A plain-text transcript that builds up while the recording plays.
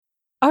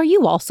Are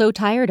you also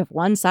tired of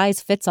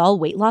one-size-fits-all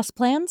weight loss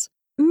plans?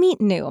 Meet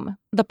Noom,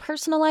 the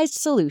personalized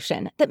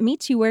solution that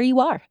meets you where you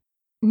are.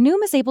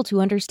 Noom is able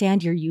to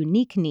understand your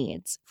unique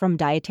needs, from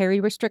dietary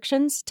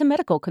restrictions to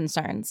medical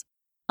concerns.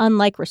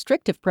 Unlike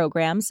restrictive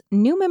programs,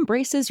 Noom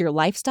embraces your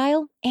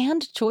lifestyle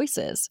and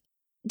choices.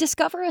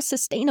 Discover a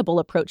sustainable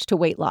approach to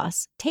weight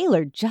loss,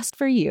 tailored just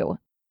for you.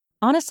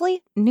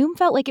 Honestly, Noom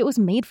felt like it was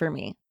made for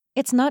me.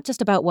 It's not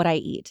just about what I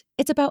eat,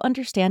 it's about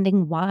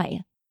understanding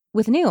why.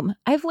 With Noom,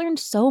 I've learned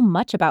so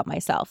much about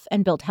myself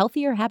and built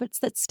healthier habits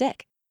that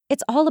stick.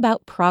 It's all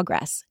about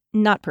progress,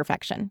 not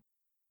perfection.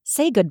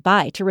 Say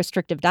goodbye to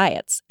restrictive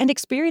diets and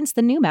experience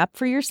the Noom app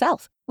for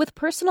yourself with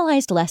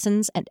personalized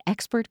lessons and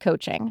expert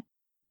coaching.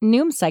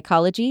 Noom's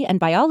psychology and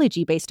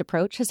biology-based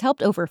approach has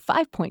helped over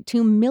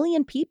 5.2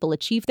 million people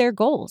achieve their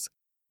goals.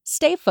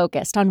 Stay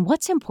focused on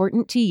what's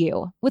important to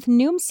you with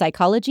Noom's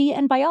psychology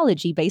and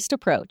biology-based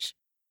approach.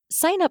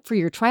 Sign up for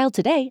your trial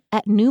today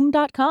at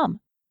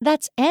Noom.com.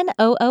 That's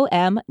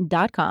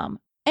Noom.com.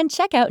 And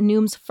check out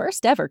Noom's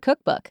first ever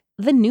cookbook,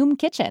 The Noom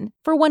Kitchen,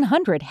 for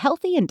 100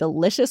 healthy and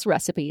delicious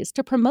recipes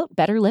to promote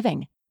better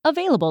living.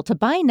 Available to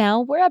buy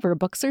now wherever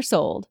books are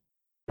sold.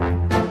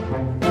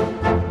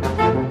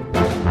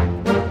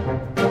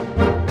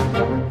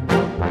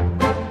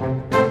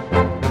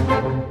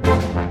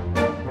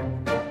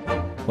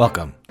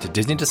 Welcome to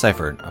Disney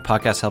Deciphered, a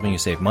podcast helping you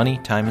save money,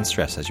 time, and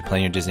stress as you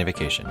plan your Disney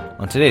vacation.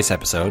 On today's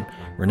episode,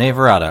 Renee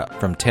Verada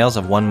from Tales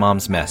of One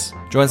Mom's Mess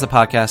joins the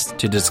podcast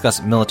to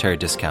discuss military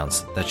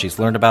discounts that she's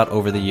learned about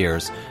over the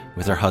years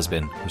with her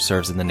husband, who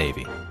serves in the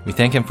Navy. We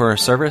thank him for her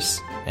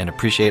service and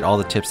appreciate all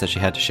the tips that she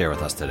had to share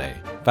with us today.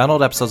 Find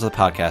old episodes of the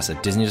podcast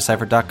at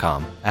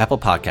DisneyDeciphered.com, Apple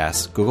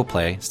Podcasts, Google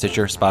Play,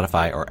 Stitcher,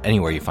 Spotify, or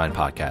anywhere you find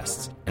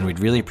podcasts. And we'd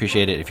really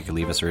appreciate it if you could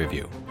leave us a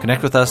review.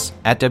 Connect with us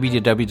at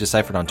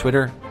WDWDeciphered on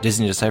Twitter,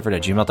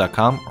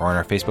 DisneyDeciphered@gmail.com, or on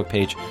our Facebook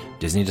page,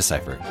 Disney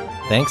Deciphered.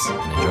 Thanks,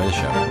 and enjoy the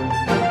show.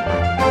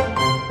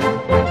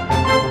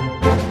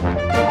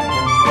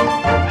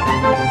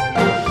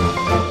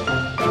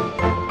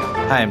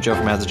 Hi, I'm Joe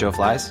from As the Joe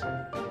Flies.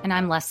 And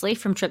I'm Leslie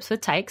from Trips with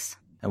Tykes.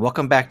 And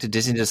welcome back to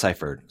Disney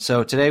Deciphered.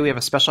 So today we have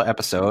a special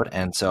episode,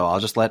 and so I'll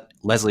just let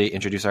Leslie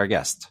introduce our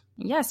guest.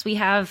 Yes, we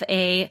have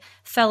a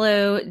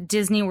fellow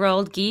Disney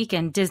World geek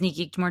and Disney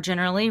geek more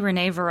generally,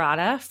 Renee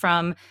Verada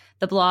from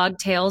the blog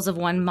Tales of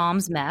One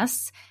Mom's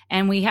Mess.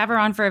 And we have her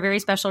on for a very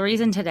special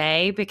reason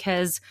today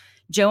because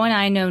Joe and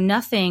I know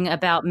nothing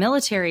about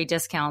military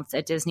discounts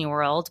at Disney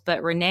World,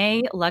 but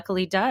Renee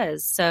luckily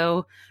does.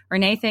 So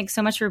Renee, thanks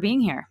so much for being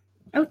here.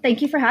 Oh,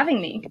 thank you for having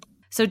me.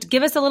 So to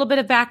give us a little bit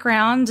of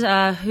background,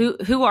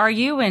 who are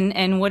you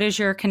and what is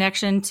your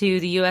connection to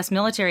the U.S.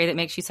 military that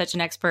makes you such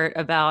an expert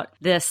about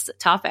this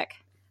topic?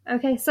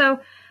 Okay, so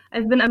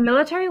I've been a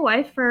military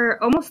wife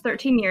for almost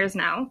 13 years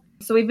now.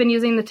 So we've been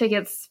using the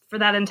tickets for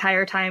that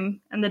entire time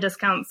and the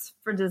discounts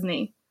for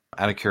Disney.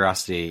 Out of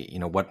curiosity,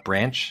 what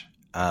branch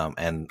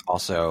and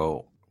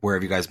also where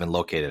have you guys been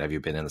located? Have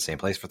you been in the same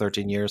place for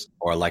 13 years?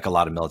 Or like a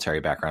lot of military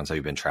backgrounds, have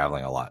you been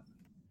traveling a lot?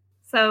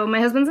 So my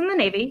husband's in the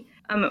Navy.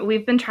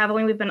 We've been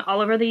traveling. We've been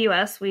all over the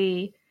U.S.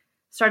 We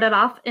started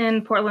off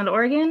in Portland,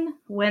 Oregon,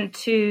 went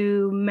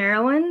to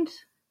Maryland,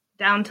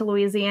 down to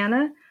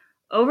Louisiana,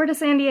 over to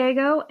San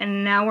Diego,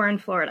 and now we're in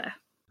Florida.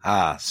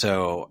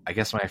 So I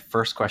guess my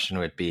first question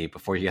would be,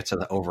 before you get to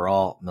the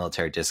overall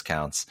military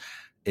discounts,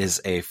 is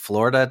a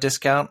Florida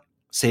discount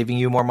saving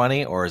you more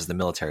money, or is the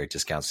military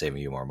discount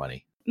saving you more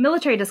money?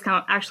 Military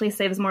discount actually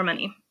saves more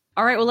money.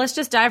 All right, well, let's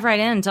just dive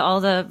right into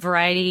all the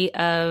variety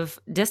of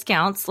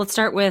discounts. Let's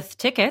start with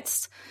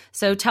tickets.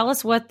 So tell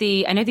us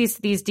I know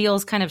these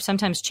deals kind of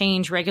sometimes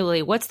change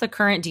regularly. What's the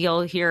current deal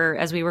here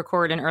as we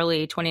record in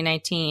early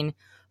 2019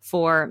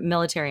 for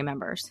military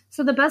members?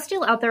 So the best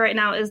deal out there right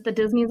now is the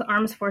Disney's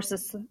Armed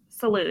Forces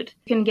Salute.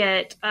 You can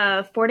get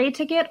a 4-day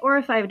ticket or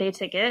a 5-day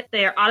ticket.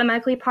 They are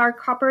automatically park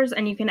hoppers,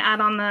 and you can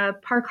add on the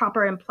park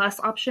hopper and plus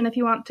option if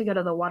you want to go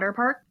to the water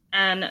park.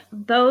 And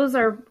those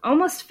are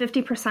almost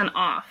 50%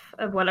 off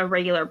of what a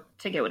regular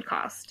ticket would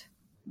cost.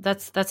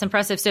 That's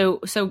impressive. So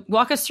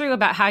walk us through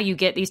about how you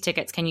get these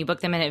tickets. Can you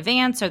book them in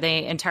advance? Are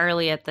they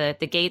entirely at the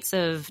gates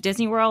of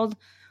Disney World?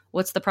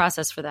 What's the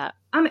process for that?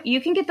 You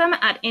can get them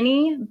at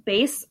any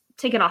base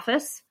ticket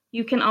office.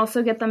 You can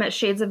also get them at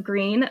Shades of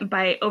Green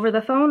by over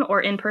the phone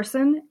or in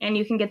person. And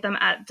you can get them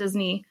at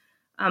Disney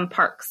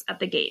parks at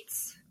the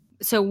gates.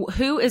 So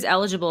who is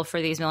eligible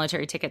for these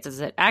military tickets? Is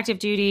it active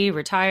duty,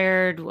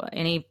 retired,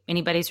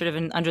 anybody sort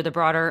of under the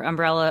broader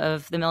umbrella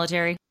of the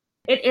military?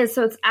 It is.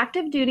 So it's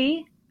active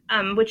duty,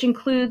 which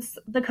includes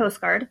the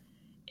Coast Guard.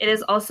 It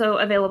is also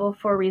available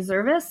for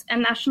reservists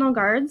and National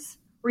Guards,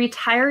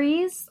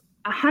 retirees,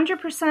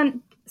 100%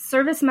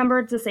 service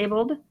member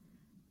disabled.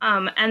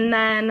 And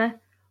then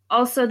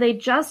also they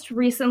just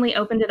recently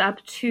opened it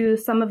up to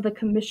some of the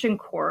commission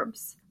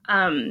corps.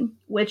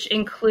 Which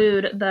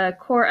include the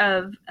Corps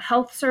of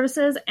Health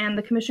Services and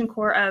the Commission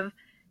Corps of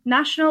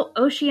National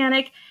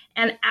Oceanic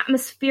and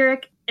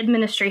Atmospheric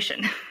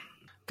Administration.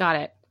 Got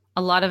it.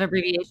 A lot of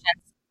abbreviations.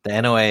 The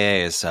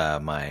NOAA is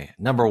my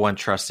number one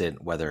trusted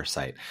weather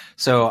site.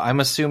 So I'm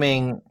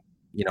assuming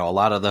a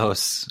lot of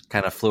those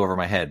kind of flew over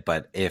my head.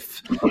 But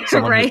if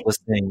someone Right. who's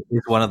listening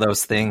is one of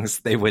those things,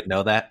 they would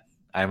know that,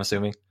 I'm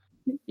assuming.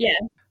 Yeah.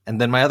 And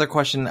then my other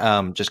question,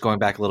 just going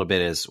back a little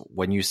bit, is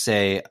when you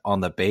say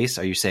on the base,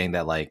 are you saying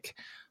that like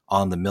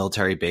on the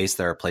military base,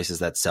 there are places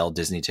that sell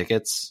Disney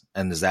tickets?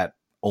 And is that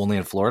only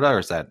in Florida or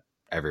is that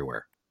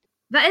everywhere?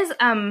 That is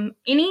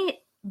any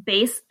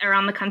base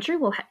around the country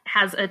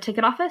has a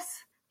ticket office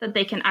that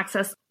they can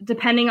access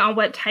depending on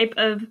what type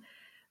of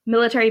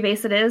military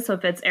base it is. So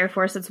if it's Air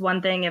Force, it's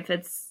one thing. If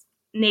it's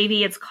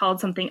Navy, it's called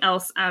something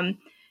else.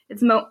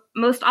 It's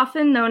most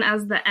often known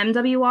as the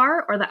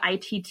MWR or the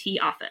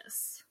ITT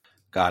office.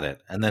 Got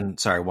it. And then,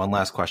 sorry, one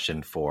last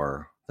question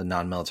for the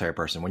non-military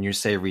person. When you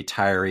say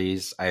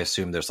retirees, I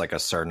assume there's like a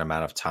certain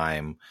amount of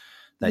time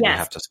that you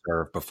have to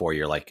serve before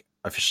you're like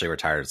officially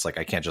retired. It's like,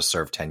 I can't just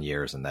serve 10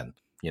 years and then,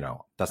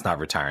 that's not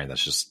retiring.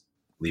 That's just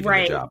leaving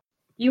the job.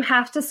 You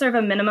have to serve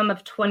a minimum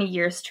of 20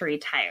 years to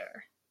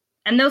retire.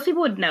 And those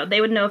people would know. They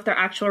would know if they're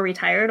actually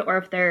retired or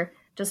if they're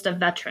just a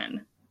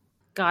veteran.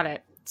 Got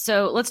it.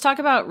 So let's talk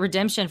about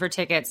redemption for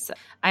tickets.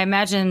 I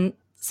imagine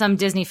some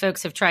Disney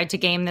folks have tried to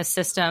game this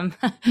system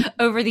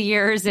over the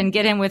years and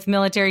get in with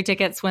military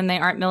tickets when they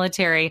aren't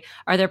military.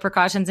 Are there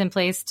precautions in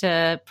place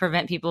to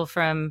prevent people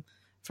from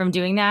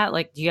doing that?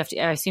 Like, do you have to?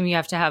 I assume you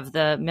have to have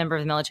the member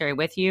of the military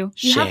with you.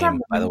 Shame,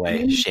 by the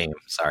way. Shame.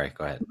 Sorry.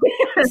 Go ahead.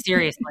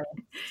 Seriously,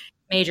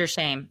 major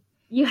shame.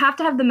 You have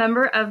to have the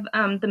member of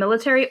the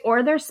military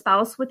or their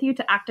spouse with you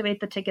to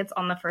activate the tickets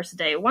on the first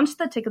day. Once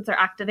the tickets are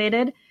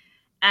activated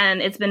and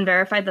it's been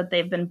verified that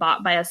they've been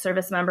bought by a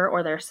service member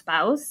or their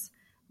spouse,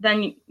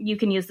 then you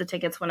can use the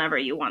tickets whenever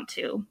you want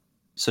to.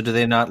 So do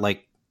they not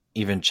like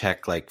even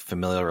check like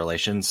familial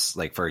relations?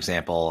 Like, for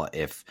example,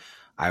 if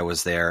I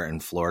was there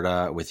in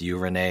Florida with you,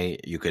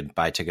 Renee, you could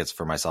buy tickets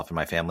for myself and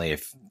my family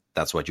if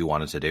that's what you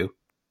wanted to do?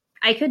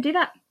 I could do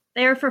that.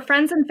 They are for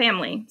friends and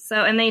family.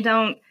 And they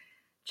don't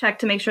check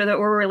to make sure that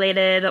we're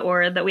related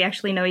or that we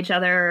actually know each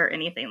other or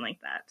anything like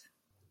that.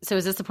 So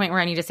is this the point where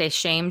I need to say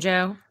shame,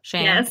 Joe?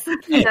 Shame? Yes.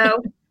 No.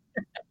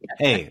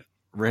 Hey,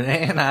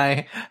 Renee and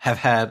I have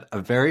had a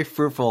very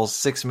fruitful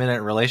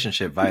 6-minute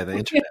relationship via the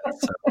internet.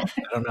 So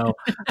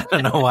I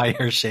don't know why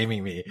you're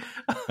shaming me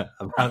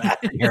about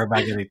asking her about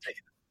getting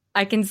tickets.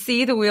 I can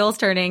see the wheels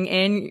turning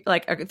in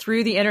like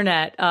through the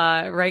internet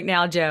right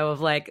now, Joe, of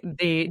like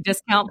the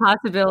discount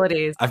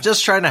possibilities. I'm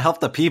just trying to help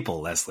the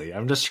people, Leslie.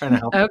 I'm just trying to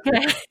help.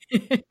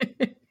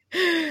 Okay.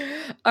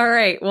 All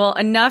right. Well,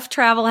 enough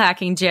travel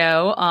hacking,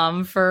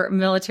 Joe, for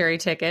military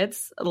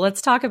tickets.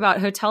 Let's talk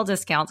about hotel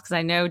discounts because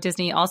I know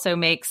Disney also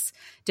makes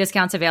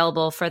discounts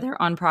available for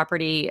their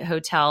on-property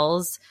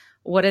hotels.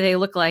 What do they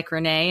look like,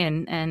 Renee?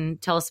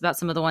 And tell us about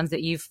some of the ones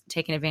that you've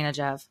taken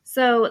advantage of.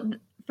 So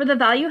for the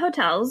value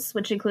hotels,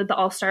 which include the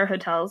all-star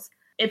hotels,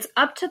 it's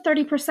up to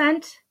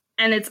 30%.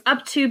 And it's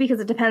up to because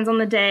it depends on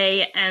the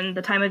day and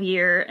the time of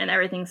year and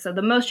everything. So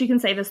the most you can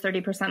save is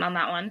 30% on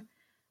that one.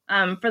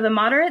 For the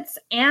moderates,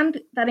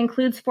 and that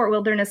includes Fort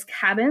Wilderness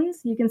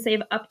cabins, you can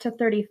save up to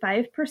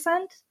 35%.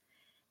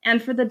 And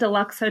for the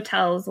deluxe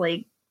hotels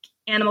like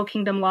Animal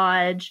Kingdom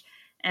Lodge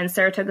and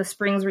Saratoga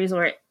Springs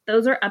Resort,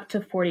 those are up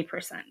to 40%.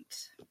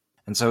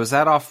 And so is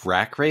that off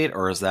rack rate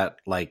or is that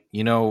like,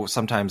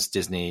 sometimes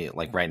Disney,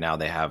 like right now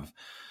they have,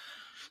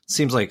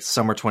 seems like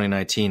summer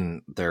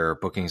 2019, their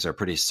bookings are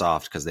pretty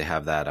soft because they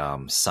have that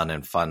Sun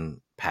and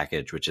Fun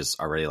package, which is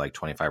already like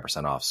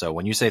 25% off. So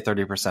when you say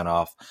 30%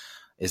 off,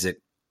 is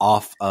it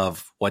off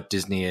of what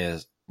Disney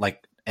is,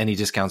 like any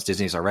discounts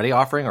Disney's already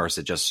offering, or is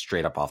it just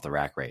straight up off the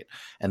rack rate?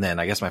 And then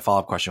I guess my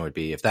follow-up question would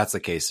be, if that's the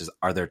case,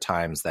 are there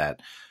times that,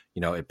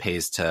 it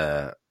pays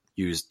to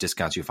use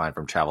discounts you find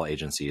from travel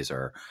agencies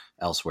or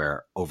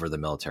elsewhere over the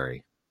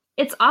military?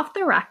 It's off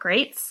the rack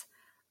rates.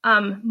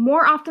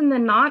 More often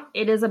than not,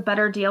 it is a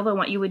better deal than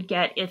what you would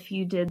get if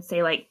you did,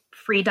 say, like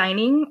free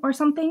dining or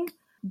something.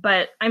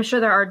 But I'm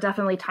sure there are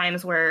definitely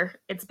times where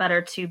it's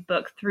better to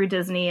book through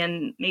Disney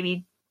and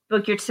maybe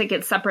book your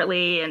tickets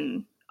separately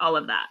and all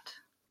of that.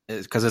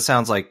 Because it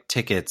sounds like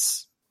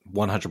tickets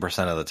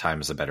 100% of the time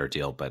is a better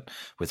deal. But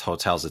with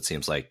hotels, it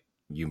seems like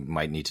you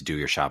might need to do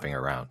your shopping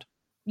around.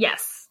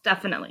 Yes,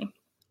 definitely.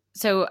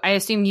 So I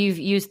assume you've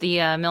used the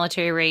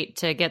military rate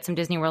to get some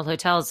Disney World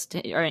hotels.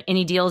 Or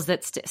any deals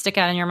that stick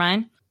out in your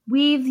mind?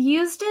 We've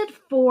used it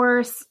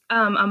for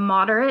a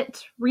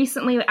moderate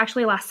recently,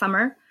 actually last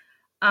summer.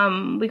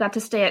 We got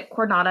to stay at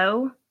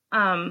Coronado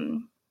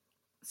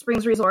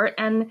Springs Resort,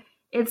 and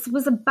it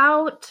was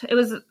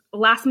a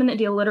last minute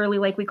deal, literally,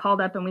 like we called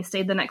up and we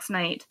stayed the next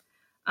night.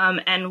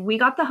 And we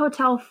got the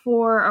hotel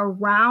for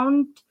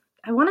around,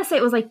 I want to say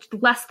it was like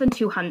less than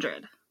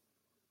 $200.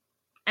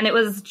 And it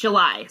was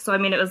July. So,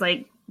 it was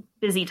like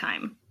busy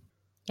time.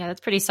 Yeah, that's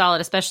pretty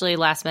solid, especially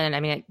last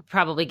minute. It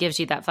probably gives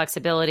you that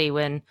flexibility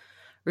when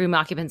room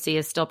occupancy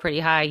is still pretty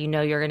high.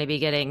 You're going to be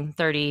getting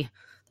 30,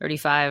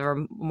 35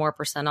 or more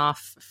 %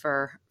 off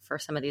for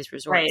some of these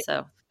resorts. Right.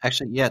 So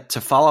actually, yeah,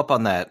 to follow up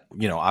on that,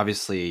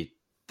 obviously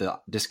the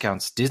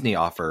discounts Disney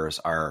offers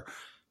are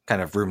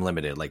kind of room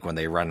limited. Like when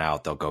they run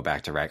out, they'll go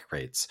back to rack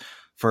rates.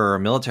 For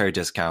military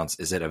discounts,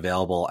 is it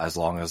available as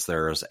long as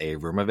there's a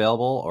room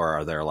available, or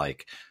are there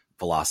like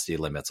velocity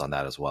limits on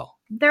that as well?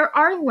 There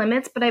are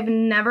limits, but I've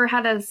never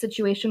had a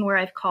situation where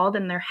I've called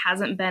and there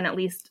hasn't been at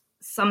least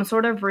some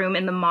sort of room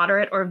in the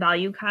moderate or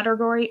value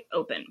category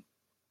open.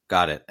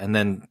 Got it. And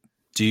then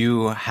do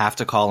you have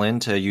to call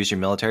in to use your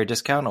military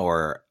discount,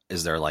 or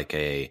is there like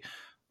a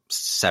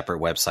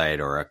separate website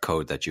or a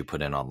code that you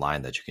put in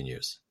online that you can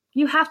use?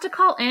 You have to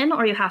call in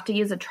or you have to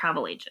use a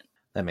travel agent.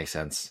 That makes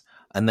sense.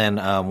 And then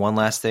one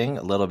last thing,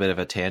 a little bit of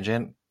a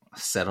tangent,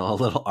 settle a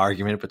little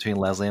argument between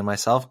Leslie and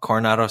myself.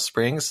 Coronado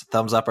Springs,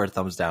 thumbs up or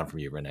thumbs down from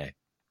you, Renee?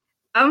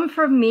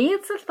 For me,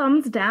 it's a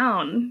thumbs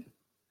down.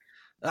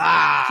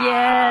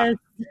 Yes.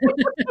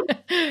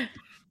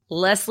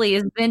 Leslie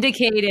is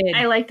vindicated.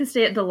 I like to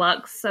stay at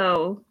Deluxe,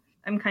 so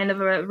I'm kind of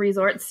a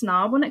resort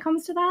snob when it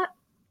comes to that.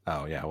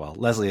 Oh yeah, well,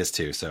 Leslie is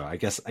too, so I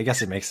guess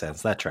it makes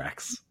sense. That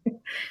tracks.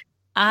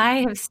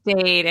 I have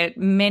stayed at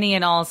many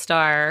an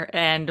All-Star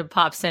and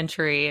Pop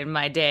Century in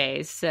my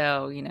day,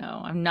 so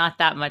I'm not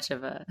that much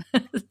of a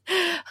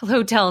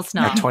hotel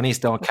snob. Our 20s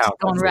don't count.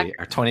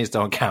 Our 20s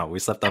don't count. We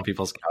slept on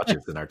people's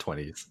couches in our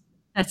 20s.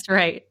 That's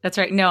right.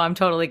 No, I'm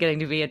totally getting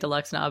to be a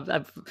deluxe snob.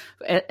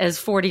 As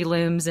 40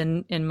 looms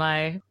in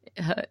my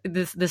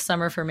this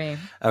summer for me.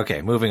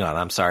 Okay, moving on.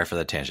 I'm sorry for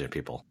the tangent,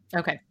 people.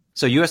 Okay.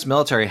 So U.S.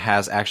 military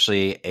has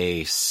actually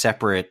a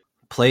separate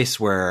place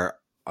where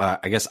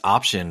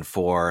option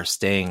for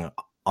staying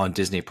on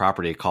Disney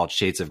property called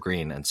Shades of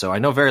Green. And so I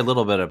know very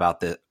little about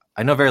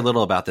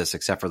this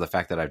except for the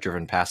fact that I've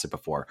driven past it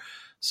before.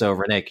 So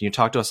Renee, can you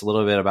talk to us a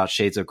little bit about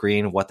Shades of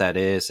Green, what that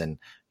is, and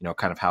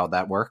kind of how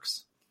that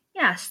works?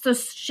 Yeah, so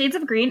Shades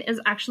of Green is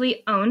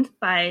actually owned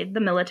by the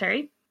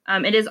military.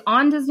 It is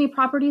on Disney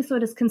property, so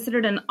it is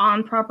considered an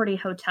on-property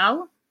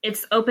hotel.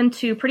 It's open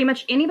to pretty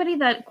much anybody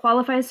that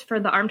qualifies for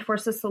the Armed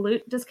Forces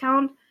Salute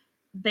discount.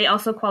 They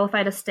also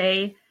qualify to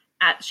stay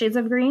at Shades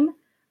of Green.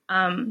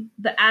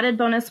 The added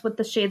bonus with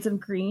the Shades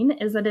of Green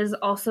is that it is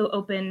also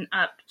open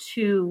up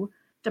to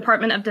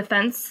Department of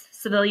Defense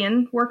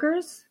civilian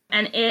workers.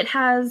 And it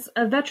has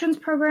a veterans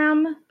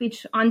program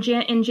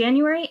in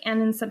January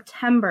and in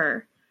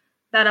September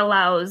that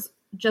allows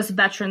just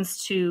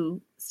veterans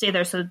to stay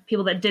there. So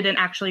people that didn't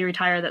actually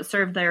retire, that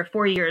served there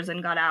 4 years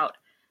and got out,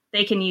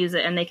 they can use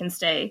it and they can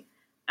stay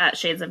at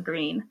Shades of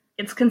Green.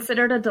 It's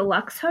considered a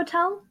deluxe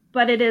hotel,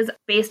 but it is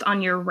based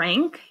on your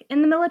rank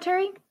in the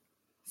military.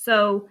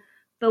 So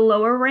the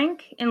lower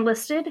rank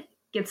enlisted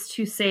gets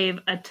to save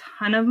a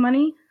ton of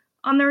money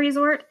on the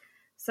resort.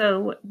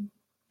 So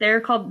they're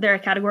a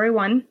category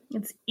 1.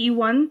 It's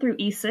E1 through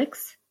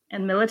E6,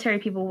 and military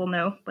people will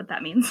know what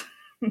that means.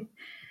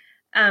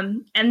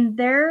 And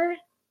their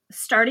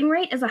starting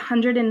rate is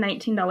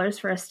 $119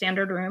 for a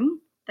standard room.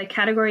 The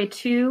category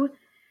 2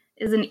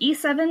 is an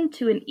E7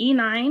 to an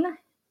E9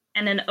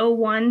 and an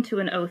O1 to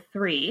an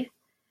O3.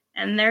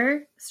 And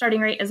their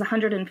starting rate is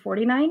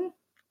 $149.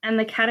 And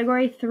the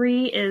category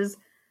 3 is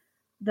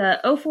the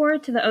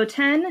O4 to the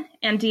O10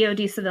 and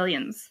DoD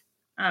civilians.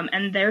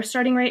 And their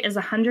starting rate is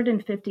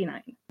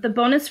 $159. The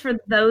bonus for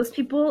those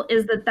people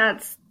is that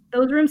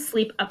those rooms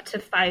sleep up to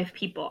 5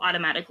 people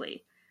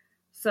automatically.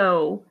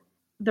 So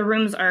the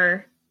rooms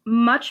are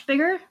much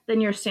bigger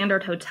than your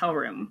standard hotel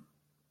room,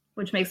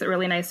 which makes it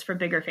really nice for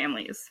bigger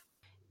families.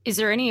 Is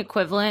there any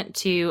equivalent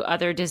to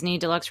other Disney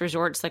deluxe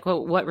resorts? Like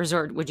what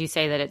resort would you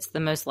say that it's the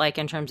most like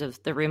in terms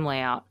of the room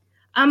layout?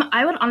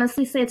 I would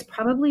honestly say it's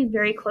probably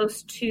very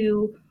close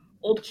to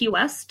Old Key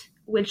West,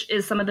 which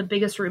is some of the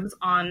biggest rooms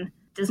on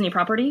Disney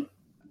property.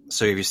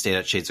 So have you stayed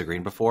at Shades of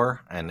Green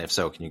before? And if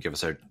so, can you give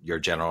us your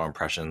general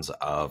impressions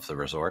of the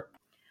resort?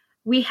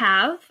 We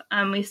have.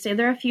 We stayed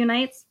there a few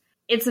nights.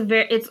 It's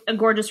a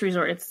gorgeous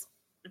resort. It's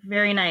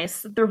very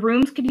nice. The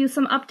rooms could use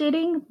some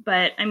updating,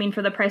 but I mean,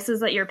 for the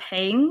prices that you're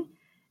paying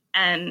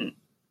and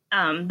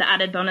the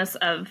added bonus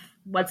of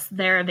what's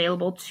there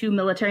available to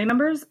military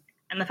members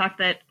and the fact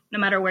that no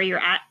matter where you're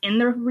at in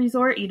the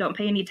resort, you don't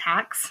pay any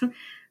tax.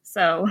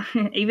 So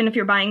even if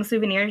you're buying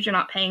souvenirs, you're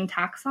not paying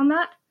tax on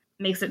that.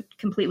 It makes it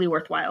completely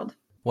worthwhile.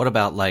 What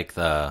about like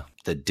the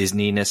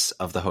Disney-ness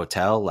of the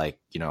hotel? Like,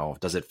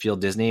 does it feel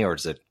Disney or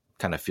does it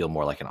kind of feel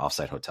more like an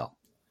offsite hotel?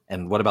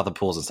 And what about the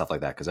pools and stuff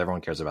like that? Because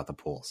everyone cares about the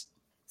pools.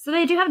 So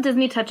they do have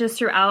Disney touches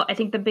throughout. I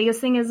think the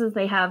biggest thing is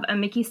they have a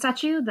Mickey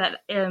statue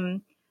that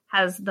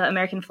has the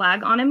American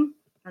flag on him.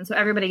 And so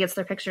everybody gets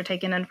their picture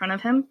taken in front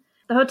of him.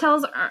 The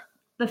hotels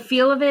the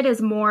feel of it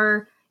is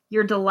more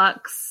your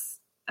deluxe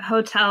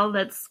hotel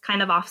that's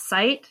kind of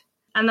off-site.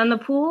 And then the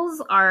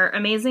pools are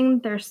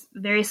amazing. They're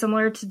very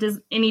similar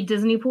to any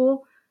Disney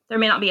pool. There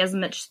may not be as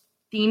much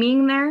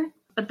theming there,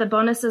 but the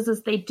bonus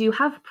is they do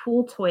have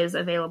pool toys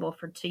available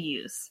to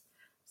use.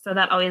 So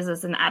that always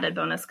is an added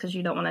bonus because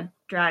you don't want to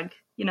drag,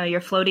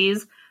 your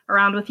floaties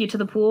around with you to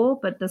the pool,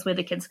 but this way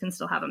the kids can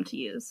still have them to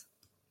use.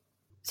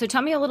 So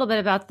tell me a little bit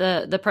about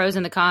the pros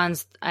and the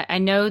cons. I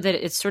know that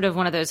it's sort of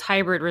one of those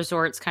hybrid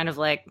resorts, kind of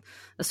like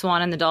the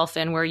Swan and the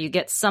Dolphin, where you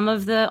get some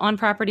of the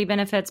on-property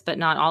benefits, but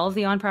not all of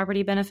the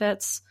on-property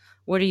benefits.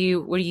 What do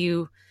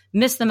you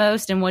miss the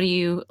most, and what do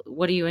you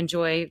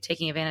enjoy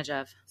taking advantage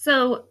of?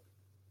 So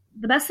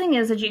The best thing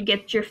is that you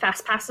get your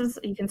fast passes.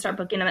 You can start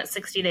booking them at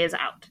 60 days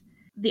out.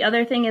 The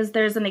other thing is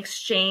there's an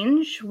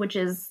exchange, which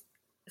is,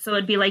 so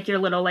it'd be like your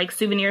little like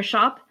souvenir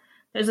shop.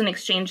 There's an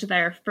exchange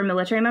there for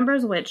military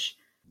members, which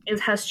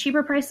has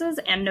cheaper prices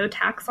and no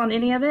tax on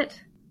any of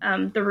it.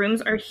 The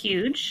rooms are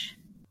huge.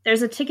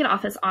 There's a ticket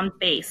office on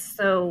base.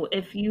 So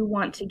if you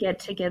want to get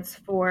tickets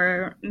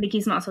for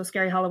Mickey's Not So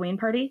Scary Halloween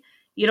Party,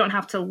 you don't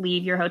have to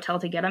leave your hotel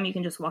to get them. You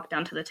can just walk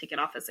down to the ticket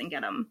office and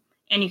get them.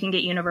 And you can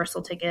get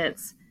Universal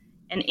tickets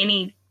and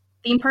any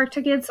theme park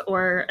tickets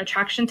or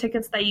attraction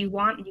tickets that you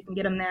want. You can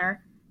get them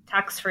there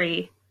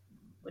tax-free,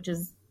 which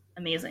is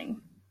amazing.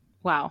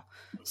 Wow.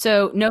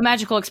 So no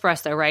Magical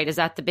Express though, right? Is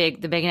that the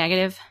big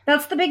negative?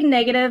 That's the big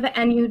negative,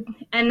 and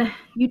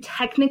you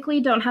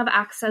technically don't have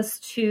access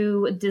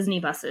to Disney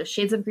buses.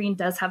 Shades of Green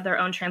does have their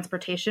own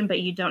transportation,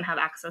 but you don't have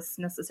access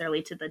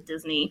necessarily to the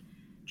Disney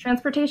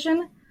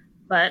transportation.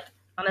 But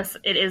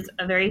it is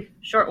a very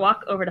short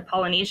walk over to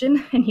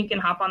Polynesian, and you can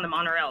hop on the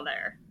monorail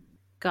there.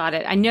 Got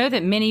it. I know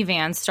that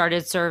minivans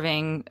started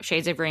serving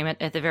Shades of Green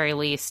at the very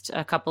least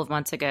a couple of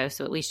months ago,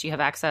 so at least you have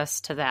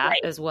access to that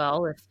as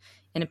well if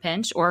in a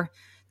pinch, or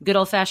good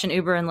old-fashioned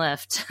Uber and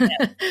Lyft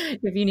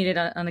if you need it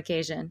on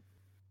occasion.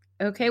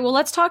 Okay, well,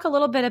 let's talk a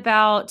little bit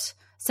about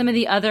some of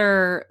the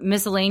other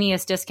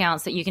miscellaneous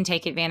discounts that you can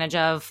take advantage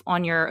of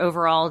on your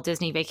overall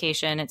Disney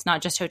vacation. It's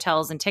not just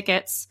hotels and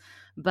tickets,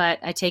 but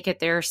I take it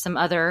there's some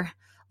other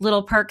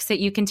little perks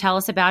that you can tell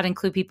us about and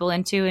clue people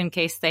into in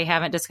case they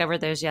haven't discovered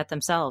those yet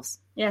themselves.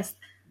 Yes.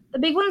 The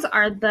big ones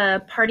are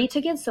the party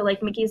tickets. So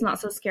like Mickey's Not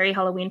So Scary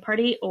Halloween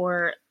Party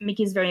or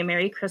Mickey's Very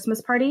Merry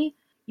Christmas Party.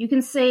 You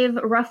can save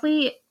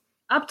roughly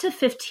up to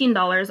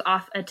 $15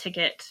 off a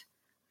ticket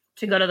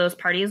to go to those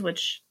parties,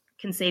 which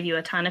can save you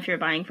a ton if you're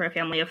buying for a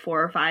family of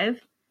 4 or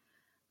 5.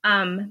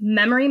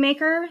 Memory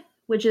Maker,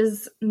 which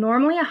is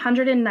normally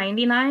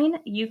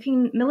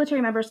 $199,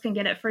 military members can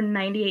get it for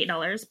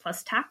 $98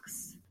 plus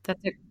tax.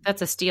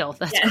 That's a steal.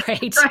 That's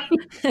great.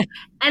 Right.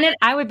 And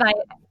I would buy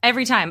it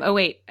every time. Oh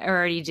wait, I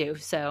already do.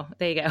 So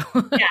there you go.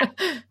 Yeah.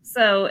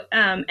 So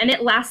and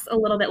it lasts a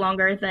little bit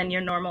longer than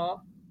your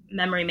normal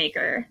Memory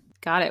Maker.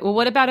 Got it. Well,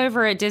 what about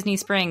over at Disney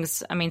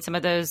Springs? I mean, some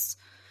of those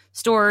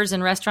stores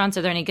and restaurants,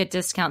 are there any good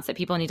discounts that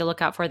people need to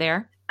look out for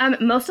there?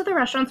 Most of the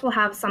restaurants will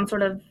have some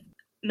sort of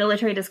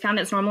military discount.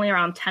 It's normally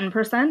around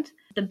 10%.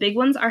 The big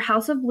ones are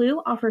House of Blue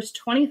offers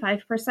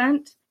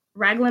 25%.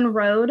 Raglan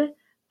Road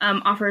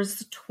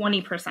offers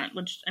 20%,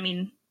 which, I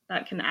mean,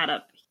 that can add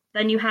up.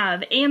 Then you have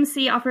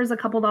AMC offers a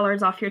couple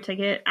dollars off your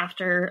ticket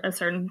after a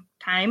certain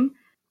time.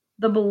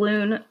 The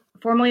Balloon,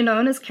 formerly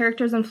known as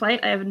Characters in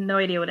Flight, I have no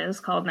idea what it is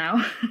called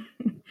now.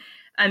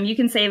 You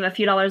can save a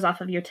few dollars off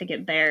of your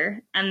ticket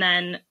there. And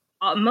then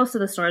most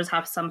of the stores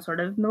have some sort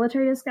of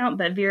military discount,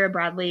 but Vera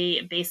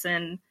Bradley,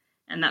 Basin,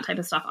 and that type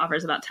of stuff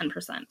offers about 10%.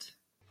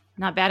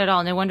 Not bad at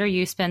all. No wonder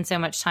you spend so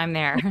much time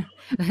there.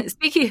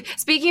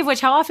 Speaking of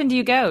which, how often do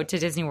you go to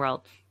Disney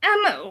World?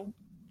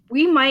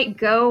 We might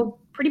go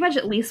pretty much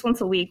at least once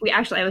a week.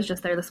 I was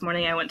just there this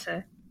morning. I went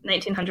to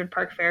 1900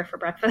 Park Fair for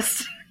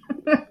breakfast.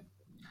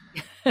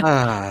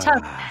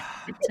 Tough.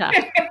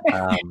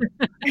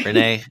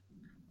 Renee,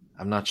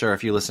 I'm not sure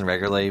if you listen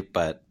regularly,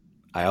 but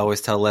I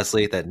always tell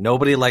Leslie that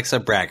nobody likes a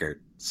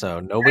braggart. So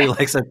nobody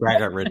likes a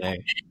braggart,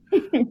 Renee.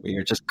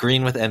 You're just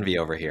green with envy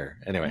over here.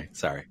 Anyway,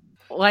 sorry.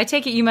 Well, I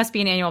take it you must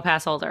be an annual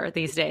pass holder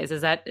these days.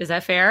 Is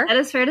that fair? That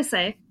is fair to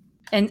say.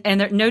 And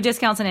there are no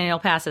discounts on annual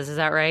passes. Is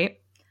that right?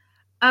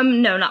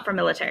 No, not for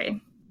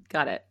military.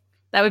 Got it.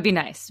 That would be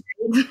nice.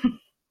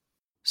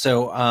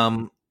 So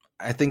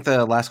I think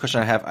the last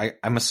question I have,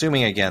 I'm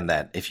assuming again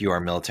that if you are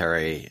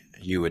military,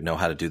 you would know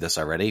how to do this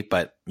already,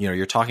 but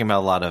you're talking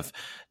about a lot of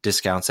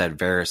discounts at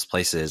various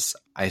places.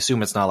 I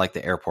assume it's not like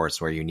the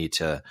airports where you need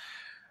to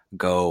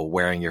go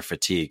wearing your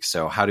fatigue.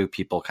 So how do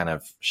people kind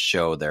of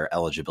show their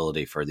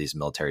eligibility for these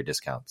military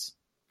discounts?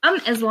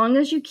 As long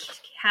as you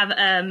have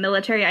a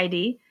military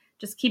ID,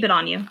 just keep it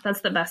on you.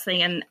 That's the best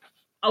thing. And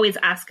always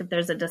ask if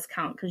there's a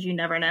discount because you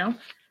never know.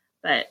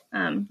 But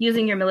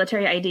using your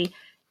military ID,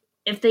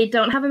 if they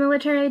don't have a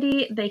military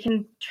ID, they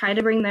can try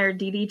to bring their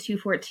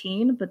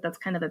DD-214, but that's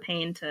kind of a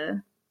pain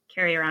to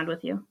carry around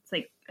with you. It's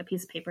like a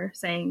piece of paper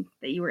saying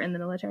that you were in the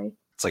military.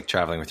 It's like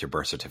traveling with your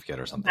birth certificate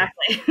or something.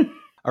 Exactly.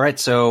 All right,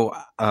 so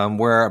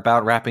we're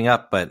about wrapping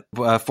up, but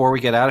before we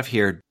get out of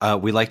here,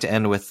 we like to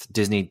end with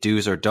Disney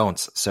do's or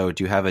don'ts. So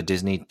do you have a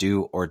Disney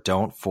do or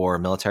don't for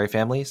military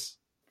families?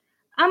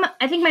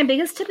 I think my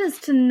biggest tip is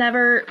to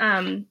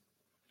never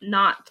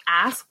not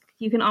ask.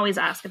 You can always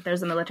ask if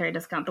there's a military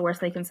discount. The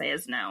worst they can say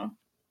is no.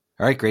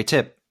 All right, great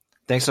tip.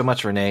 Thanks so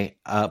much, Renee.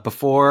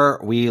 Before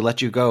we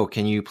let you go,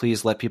 can you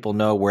please let people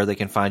know where they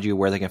can find you,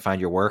 where they can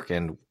find your work,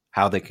 and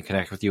how they can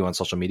connect with you on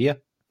social media?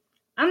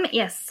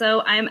 Yes.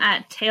 So I'm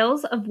at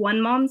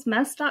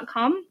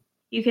talesofOneMomsMess.com.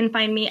 You can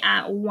find me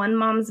at One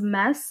Mom's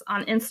Mess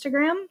on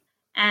Instagram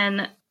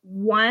and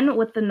 1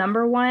 with the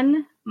number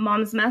 1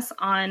 Mom's Mess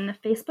on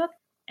Facebook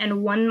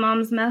and One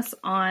Mom's Mess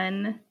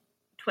on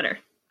Twitter.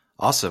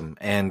 Awesome.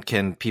 And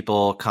can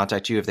people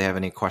contact you if they have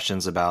any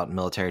questions about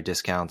military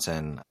discounts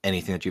and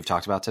anything that you've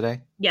talked about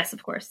today? Yes,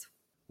 of course.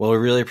 Well, we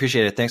really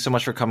appreciate it. Thanks so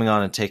much for coming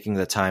on and taking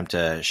the time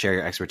to share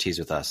your expertise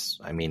with us.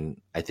 I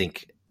mean, I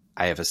think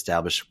I have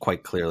established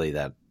quite clearly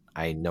that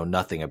I know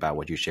nothing about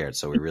what you shared,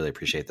 so we really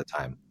appreciate the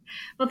time.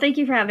 Well, thank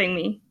you for having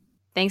me.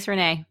 Thanks,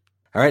 Renee.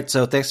 All right,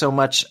 so thanks so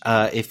much.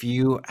 If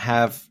you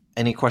have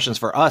any questions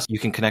for us, you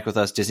can connect with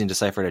us,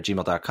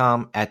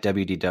 DisneyDeciphered@gmail.com, at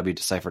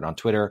WDW on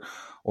Twitter,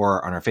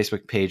 or on our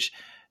Facebook page,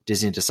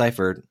 Disney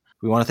Deciphered.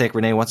 We want to thank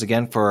Renee once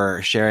again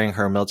for sharing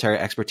her military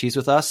expertise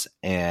with us,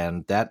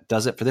 and that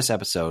does it for this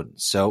episode.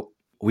 So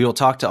we will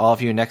talk to all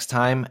of you next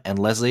time, and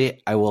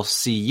Leslie, I will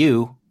see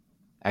you.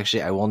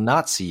 Actually, I will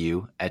not see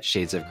you at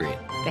Shades of Green.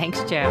 Thanks,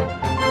 Joe.